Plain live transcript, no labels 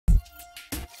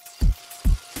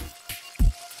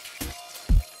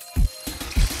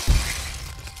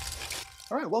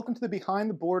right, welcome to the Behind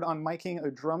the Board on miking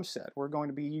a drum set. We're going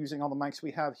to be using all the mics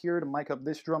we have here to mic up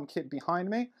this drum kit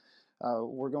behind me.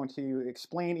 We're going to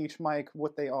explain each mic,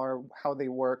 what they are, how they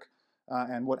work,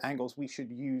 and what angles we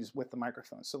should use with the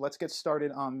microphone. So let's get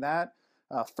started on that.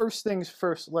 First things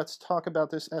first, let's talk about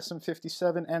this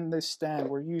SM57 and this stand.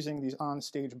 We're using these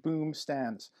on-stage boom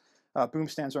stands. Boom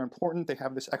stands are important. They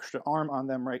have this extra arm on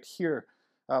them right here.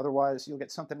 Otherwise, you'll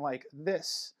get something like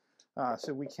this.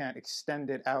 So we can't extend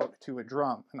it out to a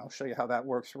drum, and I'll show you how that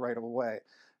works right away.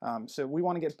 So we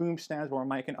want to get boom stands where we're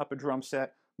miking up a drum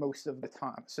set most of the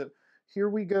time. So here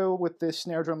we go with this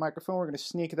snare drum microphone. We're going to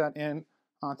sneak that in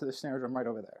onto the snare drum right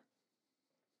over there.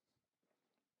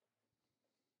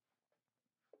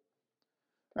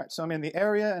 All right, so I'm in the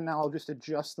area, and now I'll just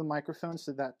adjust the microphone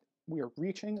so that we are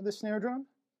reaching the snare drum.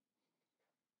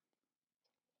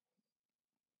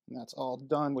 And that's all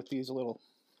done with these little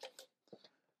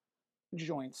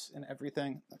joints and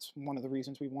everything. That's one of the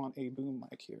reasons we want a boom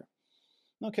mic here.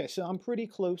 Okay, so I'm pretty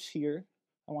close here.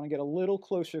 I want to get a little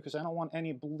closer because I don't want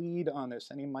any bleed on this,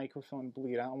 any microphone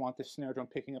bleed. I don't want this snare drum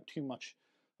picking up too much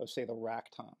of, say, the rack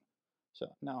tom. So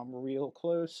now I'm real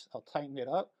close. I'll tighten it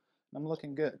up, and I'm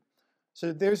looking good.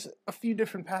 So there's a few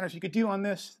different patterns you could do on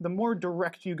this. The more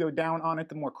direct you go down on it,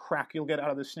 the more crack you'll get out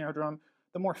of the snare drum.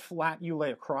 The more flat you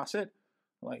lay across it,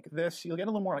 like this, you'll get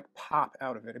a little more like pop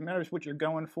out of it. It matters what you're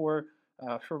going for.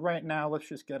 For right now, let's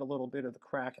just get a little bit of the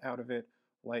crack out of it,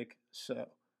 like so.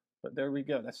 But there we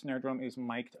go. That snare drum is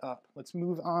mic'd up. Let's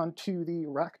move on to the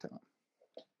rack tom.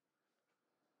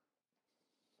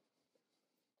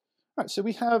 All right, so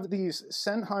we have these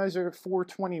Senheisser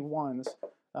 421s,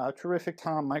 terrific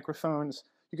tom microphones.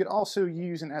 You could also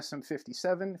use an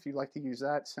SM57 if you'd like to use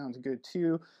that. Sounds good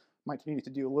too. Might need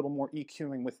to do a little more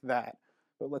EQing with that.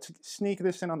 But let's sneak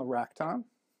this in on the rack tom.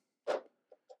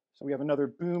 So we have another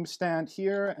boom stand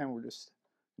here, and we're just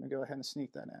going to go ahead and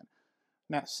sneak that in.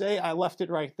 Now, say I left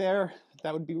it right there.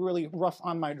 That would be really rough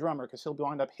on my drummer because he'll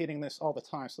wind up hitting this all the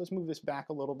time. So let's move this back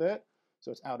a little bit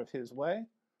so it's out of his way.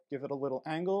 Give it a little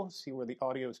angle, see where the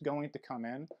audio is going to come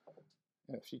in.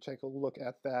 If you take a look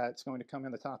at that, it's going to come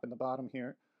in the top and the bottom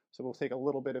here. So we'll take a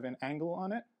little bit of an angle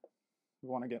on it. We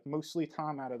want to get mostly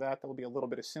tom out of that. There will be a little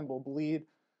bit of cymbal bleed,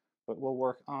 but we'll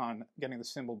work on getting the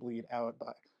cymbal bleed out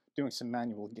by doing some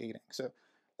manual gating. So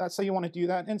that's how you want to do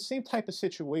that. And same type of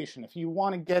situation. If you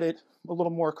want to get it a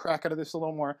little more crack out of this, a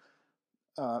little more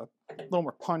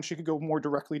punch, you could go more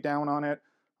directly down on it.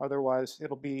 Otherwise,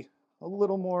 it'll be a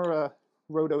little more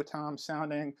roto-tom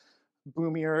sounding,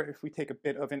 boomier if we take a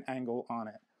bit of an angle on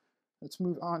it. Let's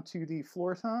move on to the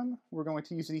floor tom. We're going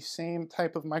to use the same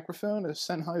type of microphone, a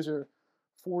Senheisser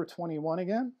 421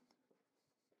 again.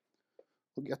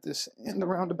 We'll get this in the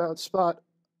roundabout spot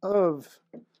of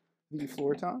the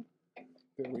floor tom.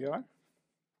 There we are.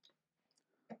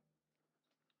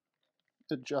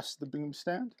 Adjust the boom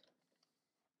stand.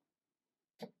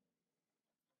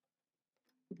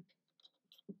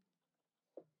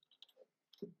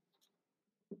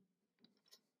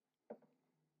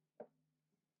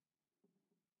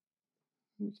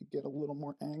 We could get a little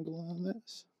more angle on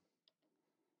this.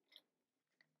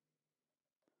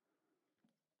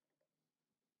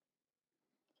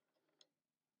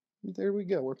 There we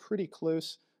go. We're pretty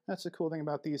close. That's the cool thing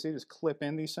about these. They just clip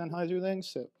in these Sennheiser things.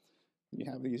 So you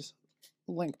have these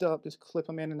linked up. Just clip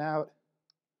them in and out.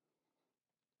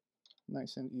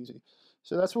 Nice and easy.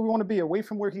 So that's where we want to be, away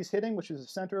from where he's hitting, which is the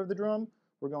center of the drum.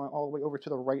 We're going all the way over to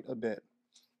the right a bit.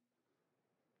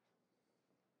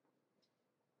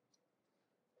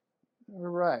 All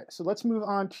right. So let's move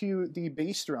on to the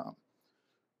bass drum.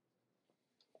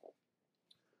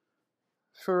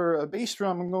 For a bass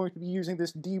drum, I'm going to be using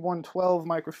this D112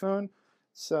 microphone.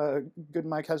 It's a good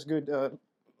mic, has good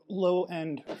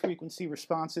low-end frequency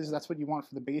responses. That's what you want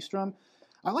for the bass drum.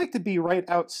 I like to be right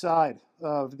outside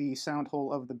of the sound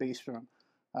hole of the bass drum.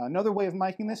 Another way of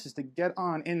miking this is to get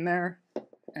on in there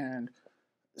and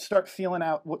start feeling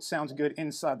out what sounds good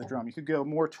inside the drum. You could go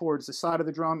more towards the side of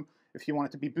the drum if you want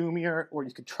it to be boomier, or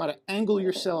you could try to angle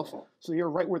yourself so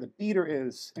you're right where the beater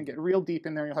is and get real deep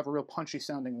in there. You'll have a real punchy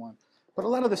sounding one. But a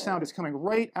lot of the sound is coming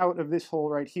right out of this hole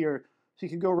right here, so you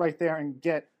can go right there and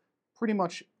get pretty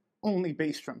much only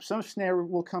bass drum. Some snare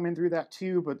will come in through that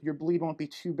too, but your bleed won't be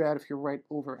too bad if you're right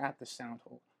over at the sound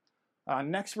hole.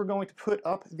 Next, we're going to put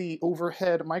up the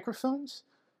overhead microphones.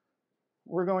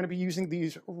 We're going to be using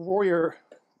these Royer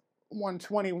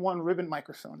 121 ribbon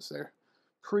microphones. They're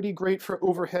pretty great for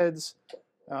overheads.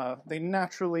 They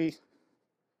naturally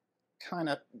kind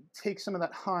of take some of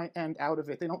that high end out of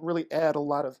it. They don't really add a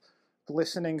lot of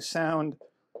glistening sound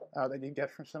that you get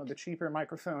from some of the cheaper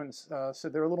microphones, so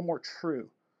they're a little more true.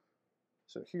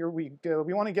 So here we go.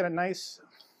 We want to get a nice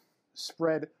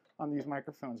spread on these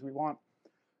microphones. We want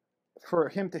for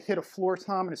him to hit a floor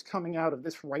tom and it's coming out of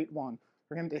this right one.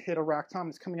 For him to hit a rack tom,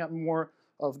 it's coming out more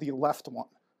of the left one.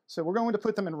 So we're going to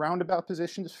put them in roundabout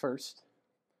positions first.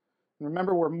 And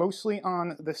remember, we're mostly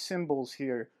on the cymbals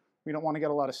here. We don't want to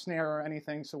get a lot of snare or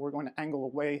anything, so we're going to angle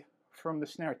away from the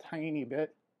snare a tiny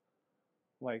bit,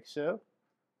 like so.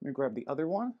 Let me grab the other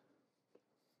one.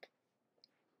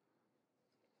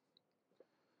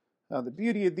 The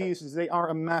beauty of these is they are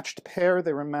a matched pair.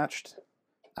 They were matched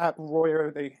at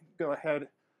Royer. They go ahead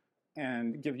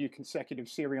and give you consecutive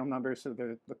serial numbers, so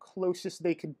the closest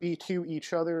they could be to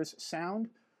each other's sound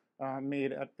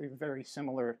made at a very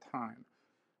similar time.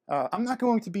 I'm not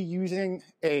going to be using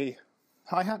a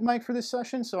hi-hat mic for this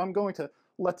session, so I'm going to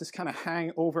let this kind of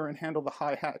hang over and handle the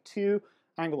hi-hat too,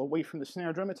 angle away from the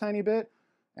snare drum a tiny bit.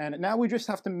 And now we just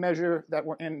have to measure that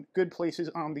we're in good places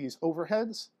on these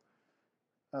overheads.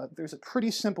 There's a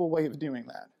pretty simple way of doing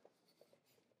that.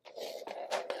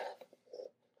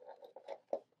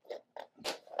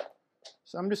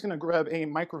 So I'm just going to grab a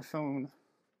microphone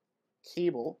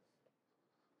cable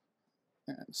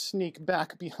and sneak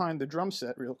back behind the drum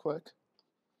set real quick.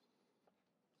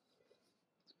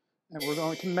 And we're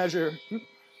going to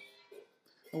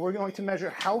measure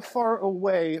how far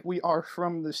away we are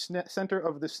from the center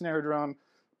of the snare drum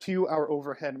to our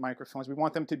overhead microphones. We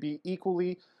want them to be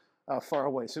equally far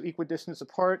away, so equidistance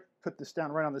apart. Put this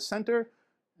down right on the center,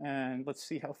 and let's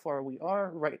see how far we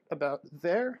are. Right about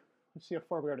there. Let's see how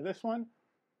far we are to this one.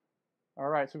 All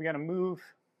right, so we got to move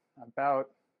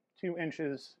about 2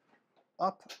 inches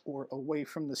up or away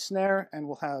from the snare, and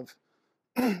we'll have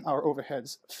our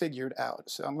overheads figured out.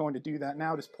 So I'm going to do that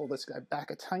now. Just pull this guy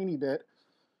back a tiny bit,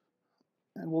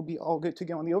 and we'll be all good to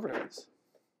go on the overheads.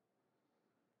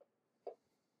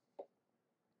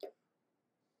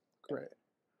 Great.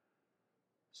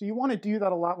 So you want to do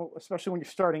that a lot, especially when you're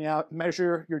starting out.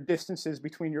 Measure your distances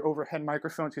between your overhead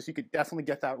microphones, because you could definitely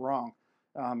get that wrong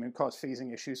and cause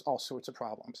phasing issues, all sorts of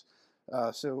problems.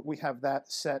 So we have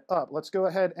that set up. Let's go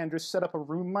ahead and just set up a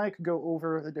room mic, go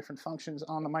over the different functions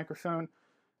on the microphone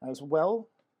as well.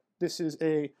 This is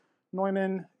a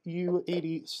Neumann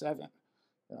U87.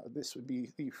 This would be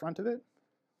the front of it.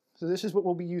 So this is what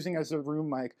we'll be using as a room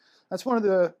mic. That's one of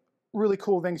the really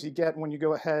cool things you get when you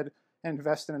go ahead and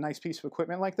invest in a nice piece of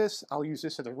equipment like this. I'll use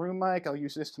this as a room mic. I'll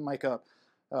use this to mic up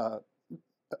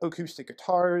acoustic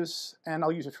guitars, and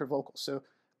I'll use it for vocals. So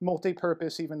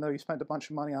multi-purpose, even though you spent a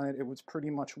bunch of money on it, it was pretty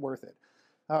much worth it.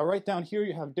 Right down here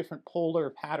you have different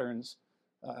polar patterns.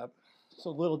 It's a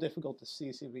little difficult to see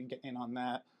if we can get in on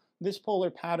that. This polar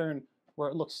pattern, where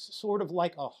it looks sort of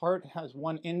like a heart, has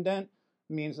one indent,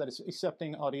 means that it's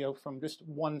accepting audio from just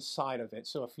one side of it.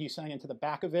 So if you sang into the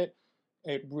back of it,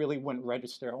 it really wouldn't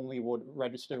register, only would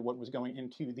register what was going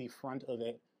into the front of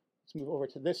it. Let's move over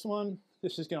to this one.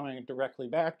 This is going directly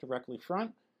back, directly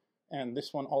front. And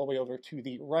this one all the way over to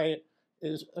the right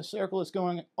is a circle that's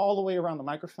going all the way around the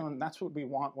microphone. That's what we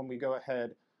want when we go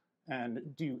ahead and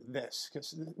do this,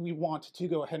 because we want to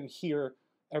go ahead and hear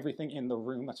everything in the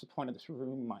room. That's the point of this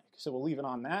room mic. So we'll leave it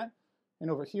on that.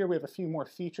 And over here we have a few more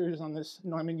features on this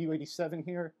Neumann U87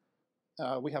 here.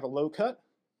 We have a low cut.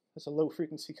 It's a low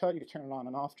frequency cut. You can turn it on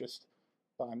and off just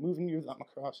by moving your thumb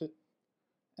across it.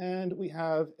 And we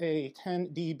have a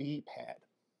 10 dB pad.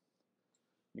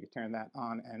 You can turn that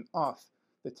on and off.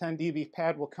 The 10 dB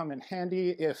pad will come in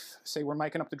handy if, say, we're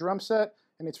micing up the drum set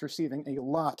and it's receiving a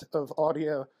lot of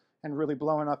audio and really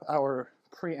blowing up our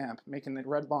preamp, making the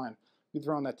red line. You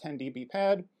throw on that 10 dB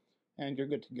pad and you're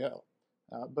good to go.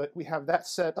 But we have that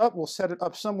set up. We'll set it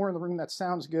up somewhere in the room that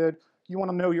sounds good. You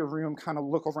want to know your room, kind of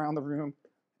look around the room,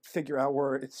 figure out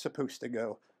where it's supposed to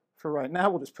go. For right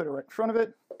now, we'll just put it right in front of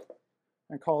it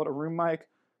and call it a room mic.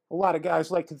 A lot of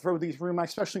guys like to throw these room mics,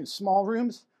 especially in small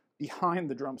rooms, behind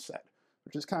the drum set,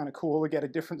 which is kind of cool to get a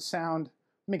different sound,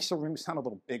 makes the room sound a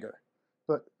little bigger.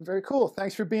 But very cool.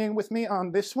 Thanks for being with me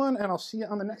on this one, and I'll see you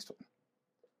on the next one.